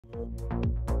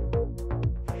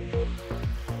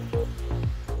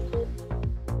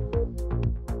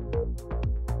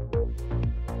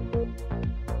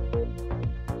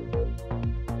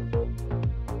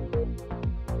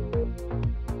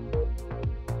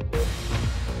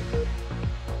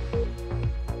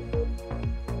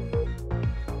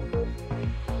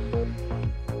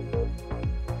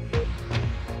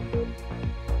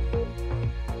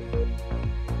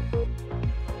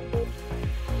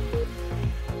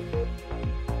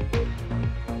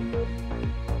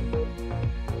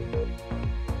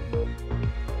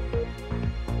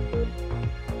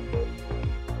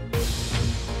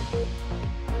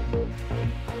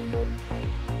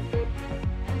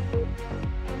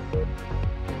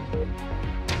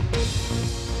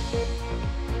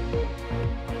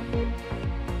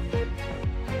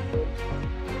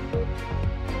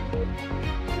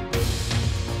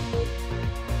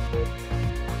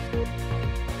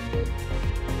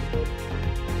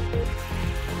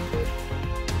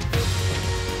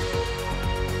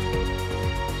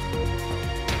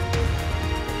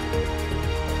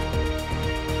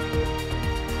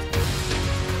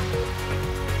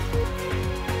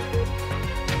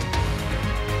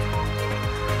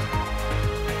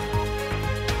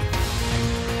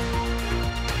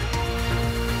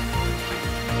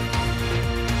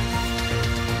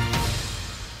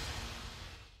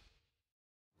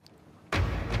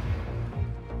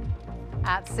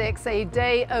At 6, a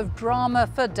day of drama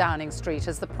for Downing Street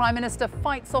as the Prime Minister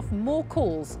fights off more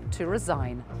calls to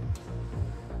resign.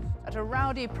 At a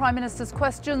rowdy Prime Minister's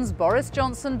questions, Boris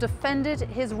Johnson defended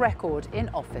his record in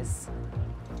office.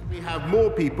 We have more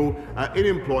people in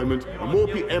employment and more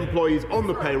employees on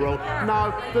the payroll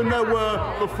now than there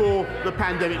were before the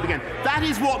pandemic began. That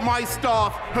is what my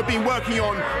staff have been working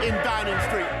on in Downing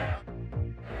Street.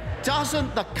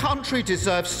 Doesn't the country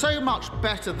deserve so much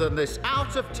better than this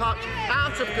out of touch,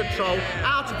 out of control,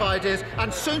 out of ideas,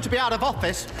 and soon to be out of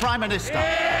office Prime Minister?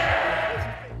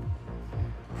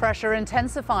 Pressure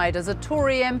intensified as a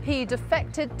Tory MP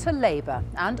defected to Labour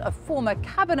and a former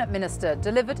cabinet minister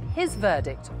delivered his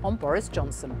verdict on Boris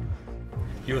Johnson.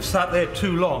 You have sat there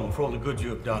too long for all the good you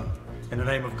have done. In the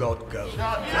name of God, go.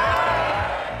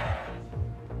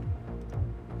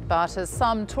 But as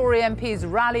some Tory MPs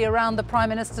rally around the Prime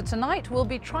Minister tonight, we'll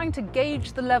be trying to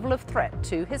gauge the level of threat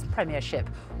to his premiership.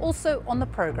 Also on the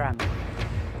programme,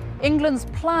 England's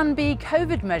Plan B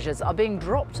COVID measures are being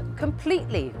dropped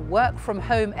completely. Work from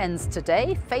home ends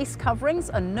today. Face coverings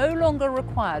are no longer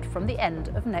required from the end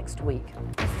of next week.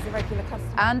 This is a regular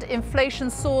customer. And inflation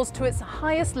soars to its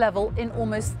highest level in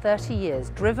almost 30 years,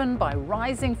 driven by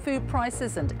rising food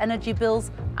prices and energy bills,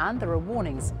 and there are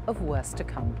warnings of worse to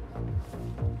come.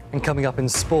 And coming up in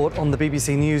sport on the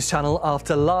BBC News Channel,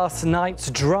 after last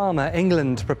night's drama,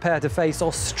 England prepare to face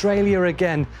Australia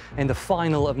again in the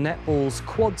final of netball's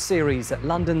quad series at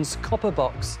London's Copper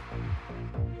Box.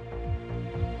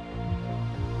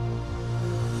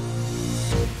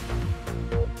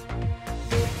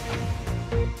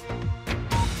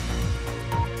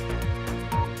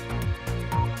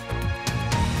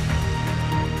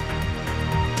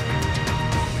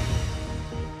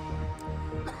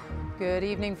 Good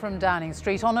evening from Downing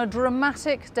Street on a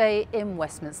dramatic day in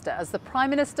Westminster as the Prime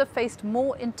Minister faced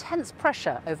more intense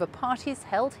pressure over parties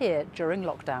held here during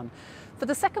lockdown. For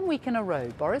the second week in a row,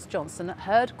 Boris Johnson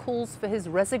heard calls for his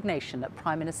resignation at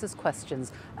Prime Minister's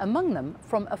questions, among them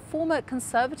from a former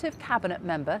Conservative cabinet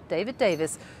member, David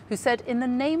Davis, who said, "In the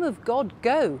name of God,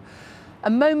 go."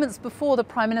 And moments before the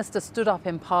Prime Minister stood up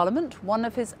in Parliament, one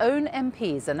of his own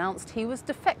MPs announced he was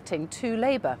defecting to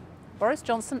Labour. Boris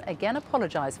Johnson again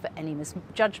apologised for any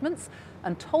misjudgments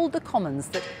and told the Commons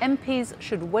that MPs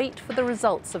should wait for the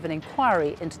results of an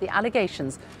inquiry into the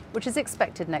allegations, which is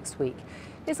expected next week.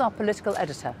 Here's our political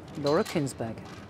editor, Laura Kunsberg.